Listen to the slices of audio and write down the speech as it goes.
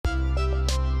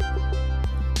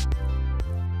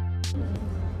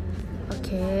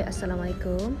Okay,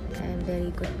 Assalamualaikum and very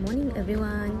good morning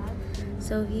everyone.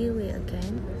 So here we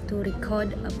again to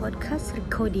record a podcast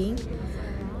recording.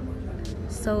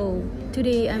 So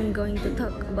today I'm going to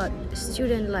talk about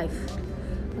student life.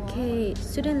 Okay,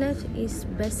 student life is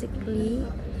basically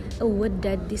a word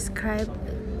that describes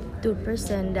to a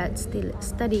person that's still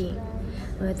studying,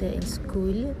 whether in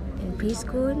school, in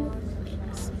preschool,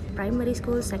 primary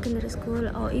school, secondary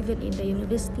school, or even in the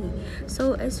university.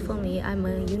 So as for me, I'm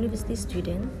a university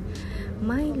student.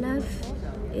 My life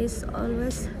is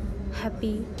always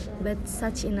happy but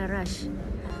such in a rush.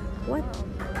 What?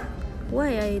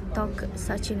 Why I talk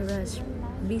such in a rush?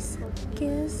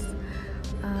 Because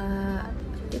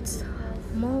it's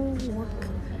more work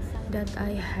that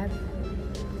I have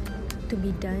to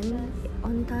be done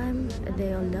on time.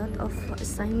 There are a lot of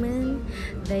assignment.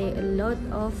 There are a lot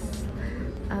of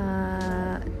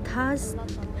task,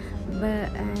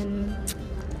 but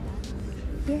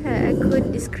I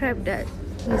could describe that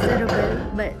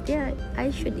miserable, but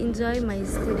I should enjoy my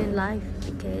student life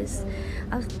because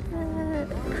after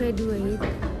graduate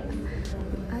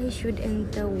I should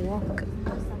enter work.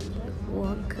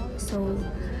 So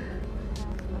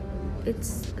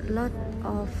it's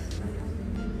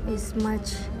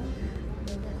much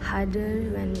harder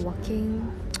when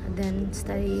working than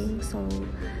studying, so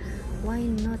why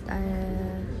not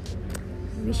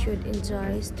we should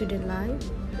enjoy student life.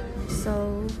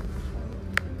 So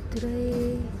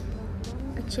today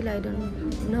actually I don't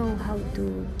know how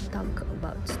to talk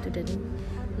about student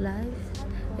life.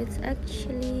 It's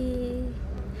actually,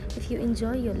 if you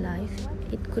enjoy your life,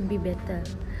 it could be better.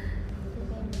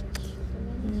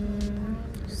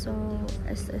 So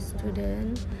as a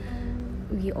student,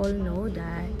 we all know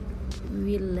that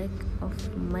we lack of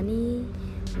money,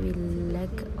 we lack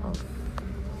of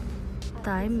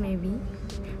time. Maybe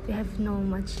we have no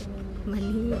much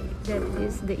money. That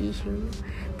is the issue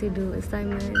to do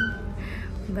assignment.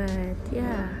 But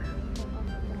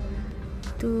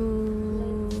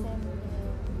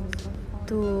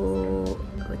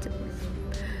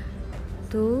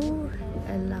to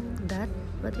elak that,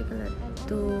 what do you call it,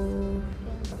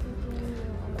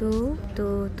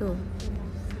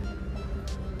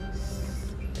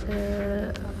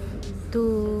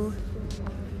 to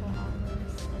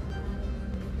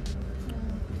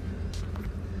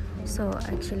so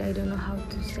actually I don't know how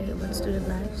to say about student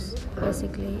lives.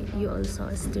 Basically, you also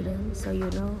a student, so you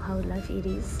know how life it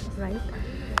is, right?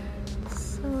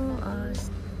 So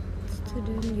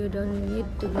student, you don't need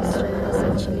to be stressed.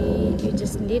 Actually, you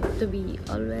just need to be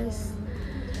always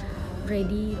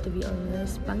ready, to be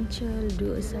always punctual,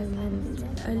 do assignment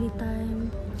early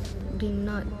time, do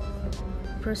not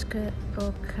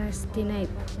procrastinate,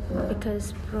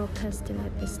 because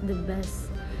procrastinate is the best,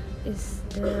 is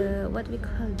the, what we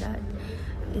call that,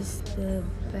 is the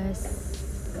best,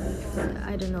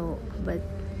 I don't know, but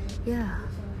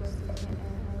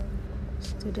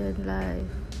student life,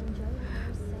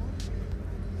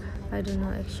 I don't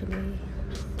know actually.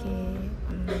 Okay,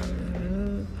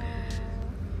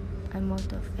 I'm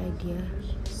out of idea.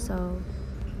 So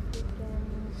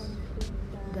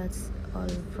that's all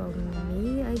from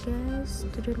me, I guess.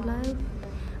 Student life,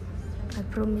 I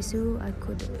promise you I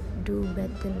could do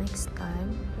better next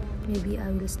time. Maybe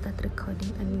I will start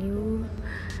recording a new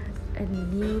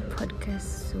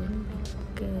podcast soon,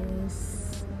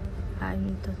 because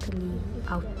I'm totally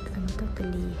out. I'm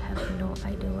totally have no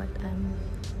idea what I'm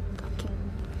talking.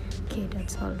 Okay,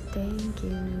 that's all. Thank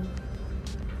you.